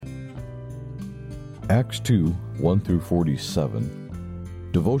Acts 2, 1 through 47.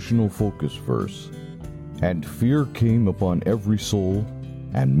 Devotional focus verse. And fear came upon every soul,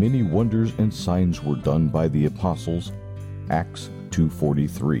 and many wonders and signs were done by the apostles. Acts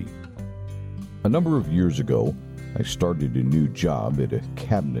 2:43. A number of years ago, I started a new job at a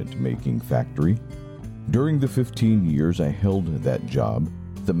cabinet-making factory. During the 15 years I held that job,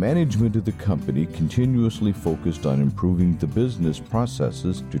 the management of the company continuously focused on improving the business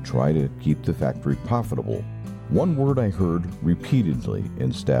processes to try to keep the factory profitable. One word I heard repeatedly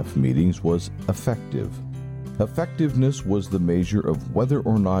in staff meetings was effective. Effectiveness was the measure of whether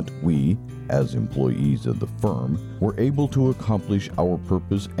or not we, as employees of the firm, were able to accomplish our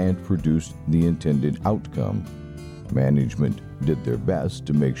purpose and produce the intended outcome. Management did their best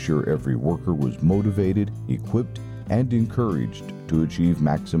to make sure every worker was motivated, equipped, and encouraged to achieve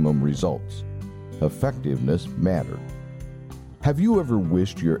maximum results. Effectiveness mattered. Have you ever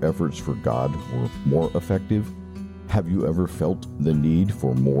wished your efforts for God were more effective? Have you ever felt the need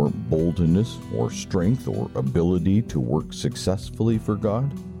for more boldness or strength or ability to work successfully for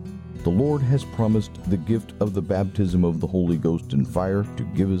God? The Lord has promised the gift of the baptism of the Holy Ghost and fire to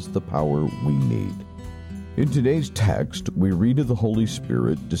give us the power we need. In today's text, we read of the Holy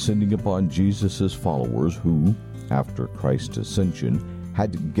Spirit descending upon Jesus' followers who, after Christ's ascension,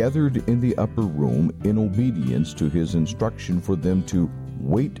 had gathered in the upper room in obedience to his instruction for them to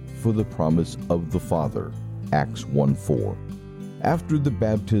wait for the promise of the Father. Acts 1:4. After the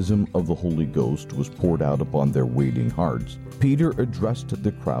baptism of the Holy Ghost was poured out upon their waiting hearts, Peter addressed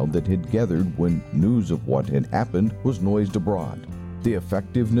the crowd that had gathered when news of what had happened was noised abroad. The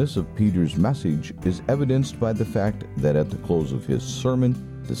effectiveness of Peter's message is evidenced by the fact that at the close of his sermon,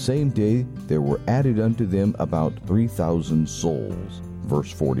 the same day there were added unto them about 3,000 souls.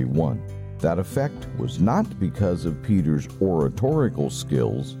 Verse 41. That effect was not because of Peter's oratorical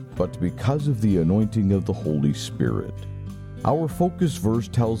skills, but because of the anointing of the Holy Spirit. Our focus verse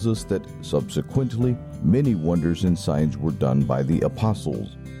tells us that subsequently many wonders and signs were done by the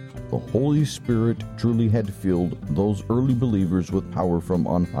apostles. The Holy Spirit truly had filled those early believers with power from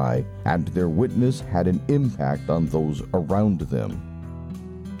on high, and their witness had an impact on those around them.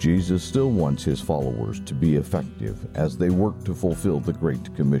 Jesus still wants his followers to be effective as they work to fulfill the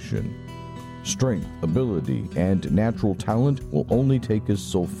Great Commission. Strength, ability, and natural talent will only take us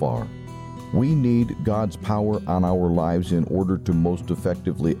so far. We need God's power on our lives in order to most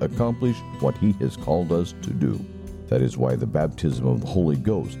effectively accomplish what he has called us to do. That is why the baptism of the Holy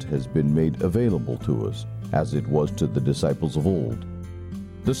Ghost has been made available to us, as it was to the disciples of old.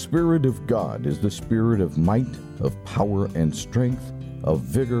 The Spirit of God is the spirit of might, of power and strength, of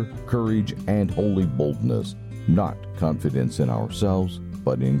vigor, courage, and holy boldness, not confidence in ourselves,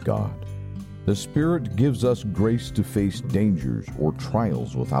 but in God. The Spirit gives us grace to face dangers or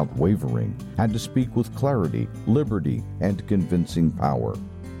trials without wavering, and to speak with clarity, liberty, and convincing power.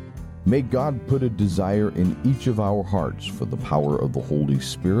 May God put a desire in each of our hearts for the power of the Holy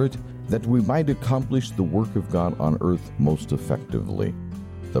Spirit, that we might accomplish the work of God on earth most effectively.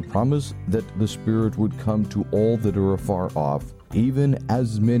 The promise that the Spirit would come to all that are afar off, even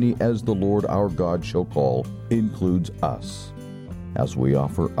as many as the Lord our God shall call, includes us. As we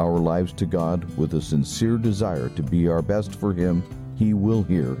offer our lives to God with a sincere desire to be our best for Him, He will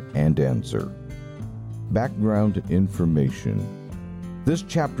hear and answer. Background information. This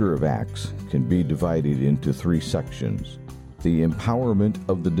chapter of Acts can be divided into 3 sections. The empowerment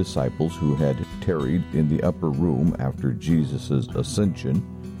of the disciples who had tarried in the upper room after Jesus' ascension,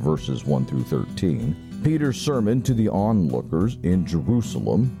 verses 1 through 13. Peter's sermon to the onlookers in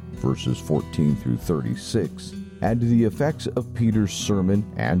Jerusalem, verses 14 through 36. And the effects of Peter's sermon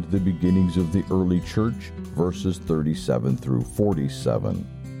and the beginnings of the early church, verses 37 through 47.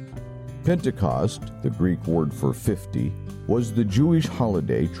 Pentecost, the Greek word for 50, was the Jewish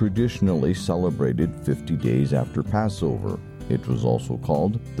holiday traditionally celebrated 50 days after Passover. It was also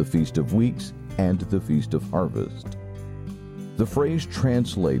called the Feast of Weeks and the Feast of Harvest. The phrase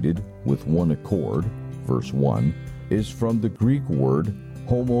translated with one accord, verse 1, is from the Greek word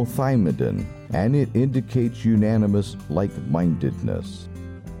homothymadon, and it indicates unanimous like-mindedness.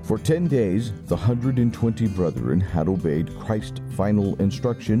 For 10 days, the 120 brethren had obeyed Christ's final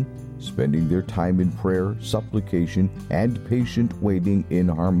instruction, spending their time in prayer, supplication, and patient waiting in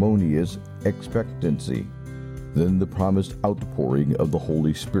harmonious expectancy. Then the promised outpouring of the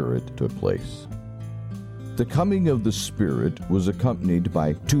Holy Spirit took place. The coming of the Spirit was accompanied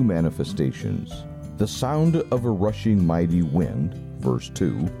by 2 manifestations: the sound of a rushing mighty wind, verse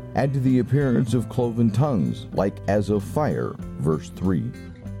 2, and the appearance of cloven tongues, like as of fire, verse 3.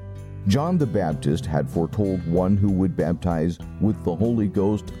 John the Baptist had foretold one who would baptize with the Holy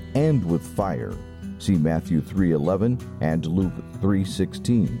Ghost and with fire. See Matthew 3:11 and Luke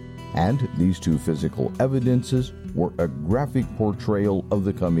 3:16. And these two physical evidences were a graphic portrayal of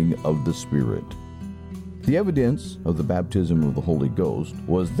the coming of the Spirit. The evidence of the baptism of the Holy Ghost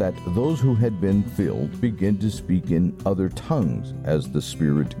was that those who had been filled began to speak in other tongues as the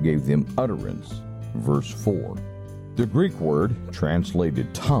Spirit gave them utterance. Verse 4. The Greek word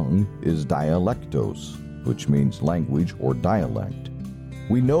translated tongue is dialectos, which means language or dialect.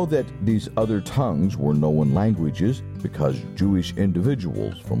 We know that these other tongues were known languages because Jewish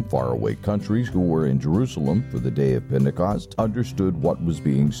individuals from faraway countries who were in Jerusalem for the day of Pentecost understood what was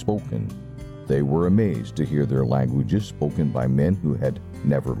being spoken. They were amazed to hear their languages spoken by men who had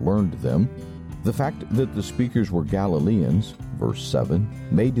never learned them. The fact that the speakers were Galileans, verse 7,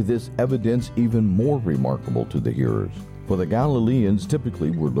 made this evidence even more remarkable to the hearers, for the Galileans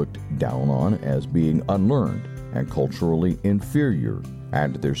typically were looked down on as being unlearned and culturally inferior,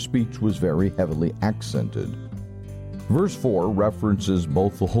 and their speech was very heavily accented. Verse 4 references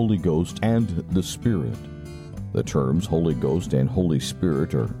both the Holy Ghost and the Spirit. The terms Holy Ghost and Holy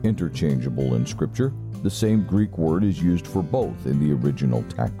Spirit are interchangeable in Scripture. The same Greek word is used for both in the original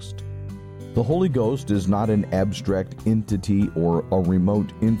text. The Holy Ghost is not an abstract entity or a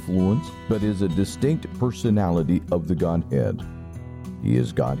remote influence, but is a distinct personality of the Godhead. He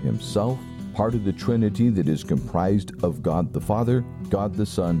is God Himself, part of the Trinity that is comprised of God the Father, God the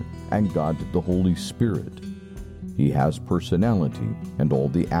Son, and God the Holy Spirit. He has personality and all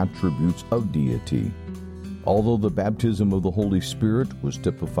the attributes of deity. Although the baptism of the Holy Spirit was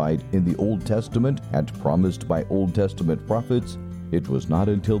typified in the Old Testament and promised by Old Testament prophets, it was not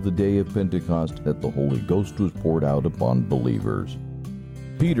until the day of Pentecost that the Holy Ghost was poured out upon believers.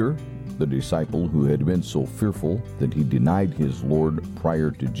 Peter, the disciple who had been so fearful that he denied his Lord prior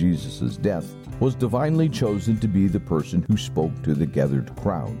to Jesus' death, was divinely chosen to be the person who spoke to the gathered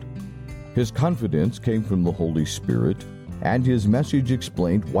crowd. His confidence came from the Holy Spirit, and his message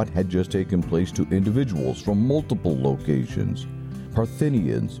explained what had just taken place to individuals from multiple locations: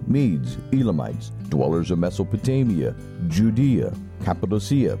 Parthians, Medes, Elamites, dwellers of Mesopotamia, Judea,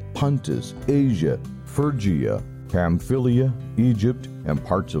 Cappadocia, Pontus, Asia, Phrygia, Pamphylia, Egypt, and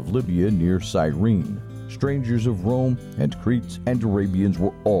parts of Libya near Cyrene. Strangers of Rome and Cretes and Arabians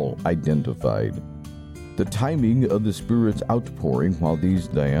were all identified. The timing of the Spirit's outpouring while these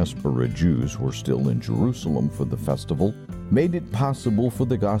diaspora Jews were still in Jerusalem for the festival made it possible for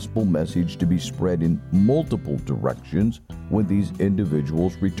the gospel message to be spread in multiple directions when these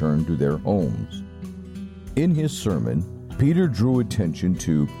individuals returned to their homes. In his sermon, Peter drew attention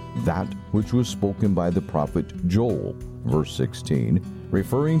to that which was spoken by the prophet Joel, verse 16,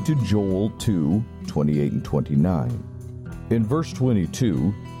 referring to Joel 2:28 and 29. In verse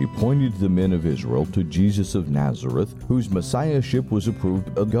 22, he pointed the men of Israel to Jesus of Nazareth, whose messiahship was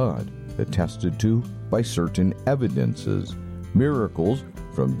approved of God, attested to by certain evidences, miracles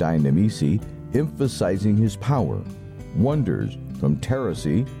from dynamisi, emphasizing his power, wonders from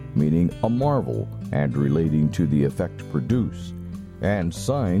teresi, meaning a marvel and relating to the effect produced, and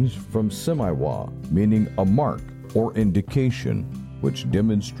signs from semiwa, meaning a mark or indication, which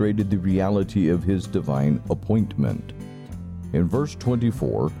demonstrated the reality of his divine appointment. In verse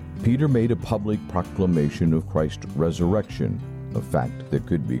 24, Peter made a public proclamation of Christ's resurrection, a fact that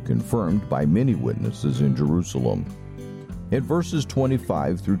could be confirmed by many witnesses in Jerusalem. In verses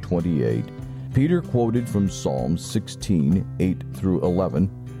 25 through 28, Peter quoted from Psalm 16:8 through 11,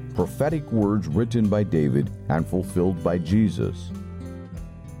 prophetic words written by David and fulfilled by Jesus.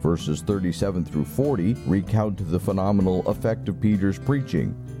 Verses 37 through 40 recount the phenomenal effect of Peter's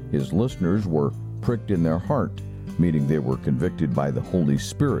preaching. His listeners were pricked in their heart, meaning they were convicted by the Holy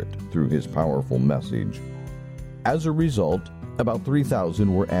Spirit through his powerful message. As a result, about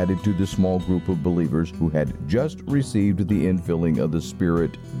 3,000 were added to the small group of believers who had just received the infilling of the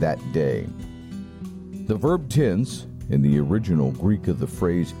Spirit that day. The verb tense in the original Greek of the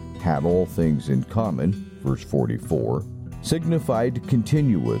phrase had all things in common, verse 44, signified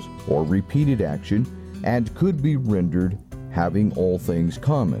continuous or repeated action and could be rendered having all things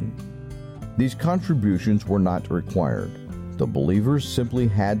common. These contributions were not required. The believers simply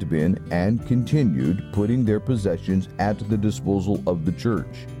had been and continued putting their possessions at the disposal of the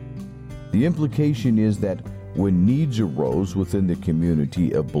church. The implication is that when needs arose within the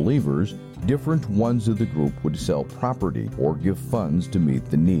community of believers, different ones of the group would sell property or give funds to meet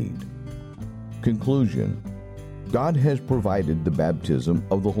the need. Conclusion: God has provided the baptism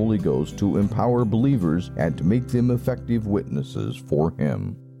of the Holy Ghost to empower believers and to make them effective witnesses for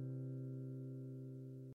Him.